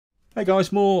Hey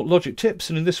guys, more logic tips,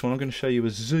 and in this one I'm going to show you a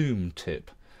zoom tip.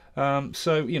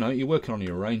 So, you're working on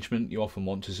your arrangement, you often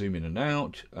want to zoom in and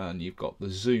out, and you've got the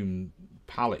zoom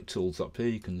palette tools up here.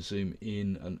 You can zoom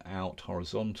in and out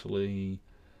horizontally,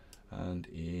 and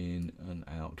in and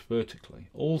out vertically.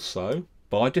 Also,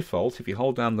 by default, if you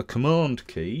hold down the command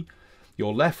key,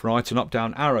 your left, right and up,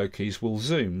 down arrow keys will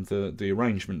zoom the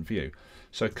arrangement view.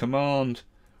 So command,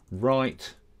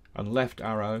 right and left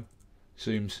arrow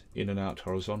zooms in and out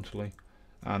horizontally,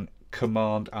 and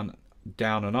command and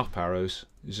down and up arrows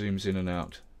zooms in and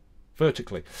out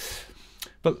vertically.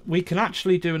 But we can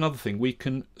actually do another thing. We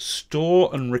can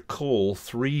store and recall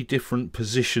 3 different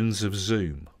positions of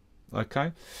zoom.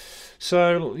 Okay,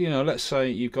 so let's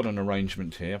say you've got an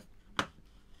arrangement here,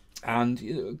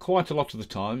 and quite a lot of the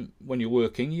time when you're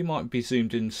working you might be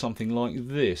zoomed in something like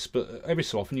this, but every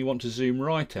so often you want to zoom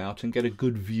right out and get a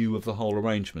good view of the whole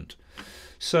arrangement.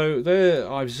 So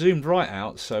there, I've zoomed right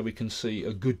out so we can see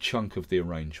a good chunk of the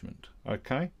arrangement.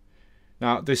 Okay,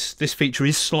 now this feature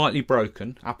is slightly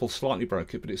broken. Apple slightly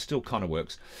broke it, but it still kind of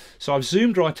works. So I've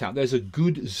zoomed right out. There's a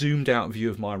good zoomed out view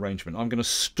of my arrangement. I'm going to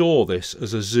store this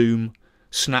as a zoom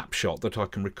snapshot that I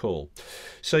can recall.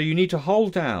 So you need to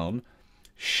hold down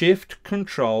Shift,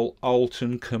 Control, Alt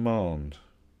and Command,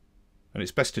 and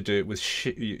it's best to do it with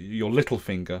your little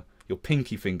finger, your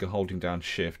pinky finger holding down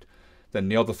Shift, then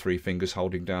the other 3 fingers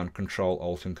holding down Control,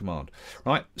 Alt and Command.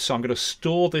 Right, so I'm going to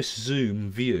store this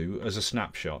zoom view as a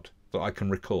snapshot that I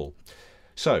can recall.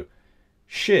 So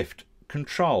Shift,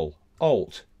 Control,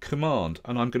 Alt, Command,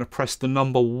 and I'm going to press the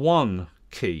number 1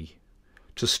 key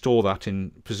to store that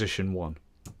in position 1.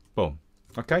 Boom.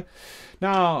 Okay,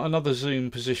 now another zoom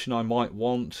position I might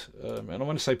want, and I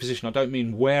want to say position, I don't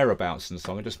mean whereabouts and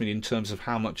so on, I just mean in terms of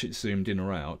how much it's zoomed in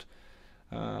or out.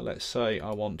 Let's say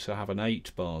I want to have an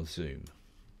 8-bar zoom,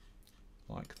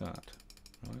 like that.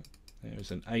 Right,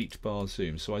 there's an 8-bar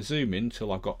zoom. So I zoom in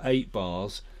till I've got 8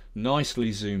 bars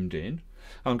nicely zoomed in.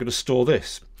 I'm going to store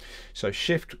this. So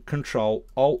Shift, Control,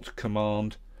 Alt,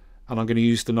 Command, and I'm going to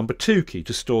use the number 2 key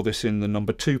to store this in the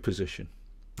number 2 position.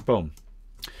 Boom.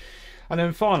 And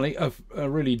then finally a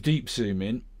really deep zoom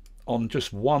in on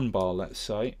just 1 bar, let's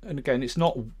say. And again,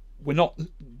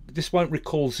 this won't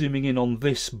recall zooming in on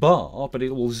this bar, but it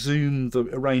will zoom the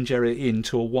range area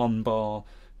into a 1 bar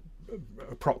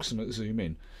approximate zoom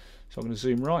in. So I'm going to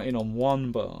zoom right in on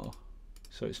 1 bar,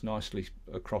 so it's nicely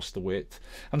across the width,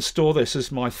 and store this as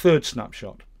my 3rd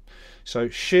snapshot. So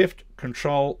Shift,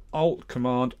 Control, Alt,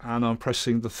 Command, and I'm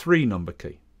pressing the 3 number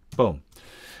key. Boom.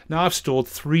 Now I've stored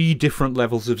 3 different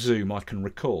levels of zoom I can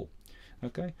recall.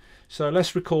 Okay, so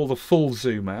let's recall the full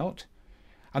zoom out,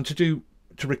 and to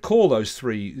recall those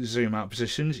 3 zoom out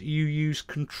positions you use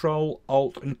Control,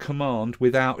 Alt and Command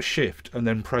without Shift, and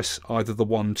then press either the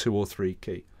 1, 2 or 3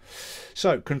 key.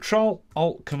 So Control,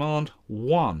 Alt, Command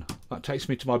 1, that takes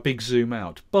me to my big zoom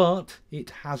out, but it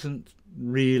hasn't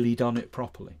really done it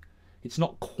properly. It's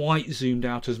not quite zoomed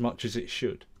out as much as it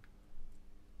should.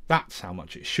 That's how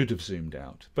much it should have zoomed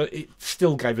out, but it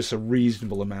still gave us a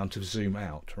reasonable amount of zoom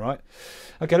out, right?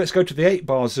 Okay, let's go to the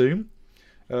 8-bar zoom.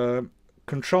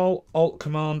 Control, Alt,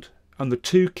 Command and the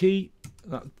 2 key,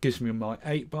 that gives me my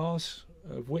 8 bars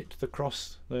of width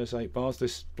across. There's 8 bars.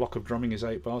 This block of drumming is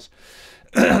 8 bars.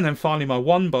 And then finally my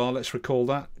 1 bar, let's recall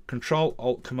that. Control,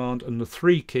 Alt, Command and the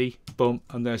 3 key, boom,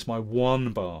 and there's my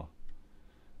 1 bar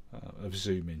of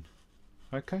zoom in.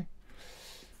 Okay,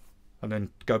 and then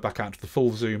go back out to the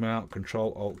full zoom out.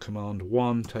 Control, Alt, Command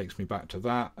 1 takes me back to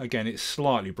that. Again, it's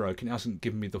slightly broken. It hasn't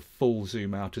given me the full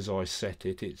zoom out as I set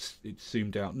it. It's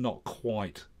zoomed out not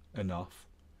quite enough,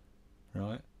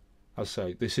 right? As I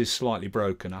say, this is slightly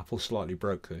broken. Apple slightly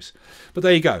broke this, but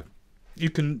there you go. You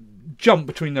can jump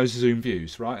between those zoom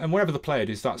views, right? And wherever the playhead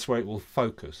is, that's where it will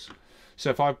focus.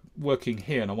 So if I'm working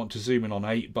here and I want to zoom in on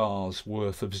 8 bars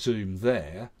worth of zoom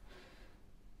there,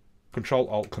 Control,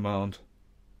 Alt, Command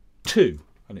 2,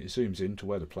 and it zooms in to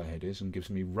where the playhead is and gives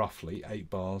me roughly 8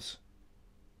 bars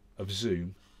of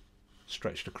zoom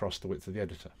stretched across the width of the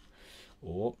editor.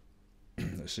 Or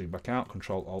let's zoom back out,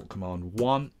 Control, Alt, Command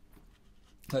 1.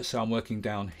 Let's say I'm working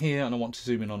down here and I want to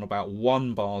zoom in on about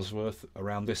 1 bar's worth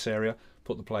around this area,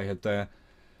 put the playhead there.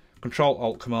 Control,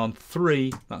 Alt, Command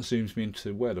 3, that zooms me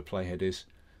into where the playhead is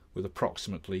with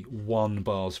approximately 1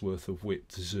 bar's worth of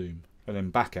width zoom. And then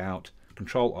back out,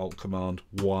 Control, Alt, Command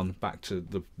 1, back to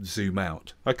the zoom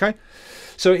out. Okay,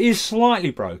 so it is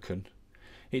slightly broken.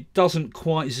 It doesn't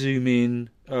quite zoom in.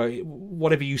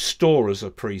 Whatever you store as a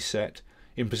preset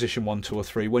in position 1, 2 or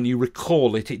 3, when you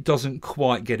recall it, it doesn't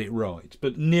quite get it right,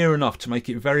 but near enough to make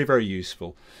it very, very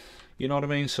useful. You know what I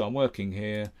mean? So I'm working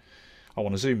here. I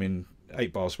want to zoom in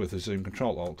 8 bars worth of zoom,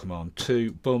 Control Alt Command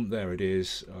 2, boom, there it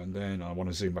is. And then I want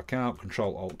to zoom back out,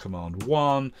 Control Alt Command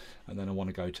 1, and then I want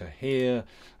to go to here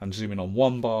and zoom in on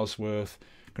 1 bar's worth,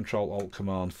 Control Alt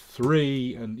Command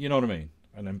 3, and you know what I mean.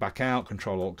 And then back out,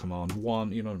 Control Alt Command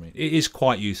 1, you know what I mean. It is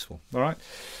quite useful, all right?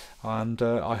 And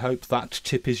I hope that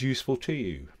tip is useful to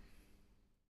you.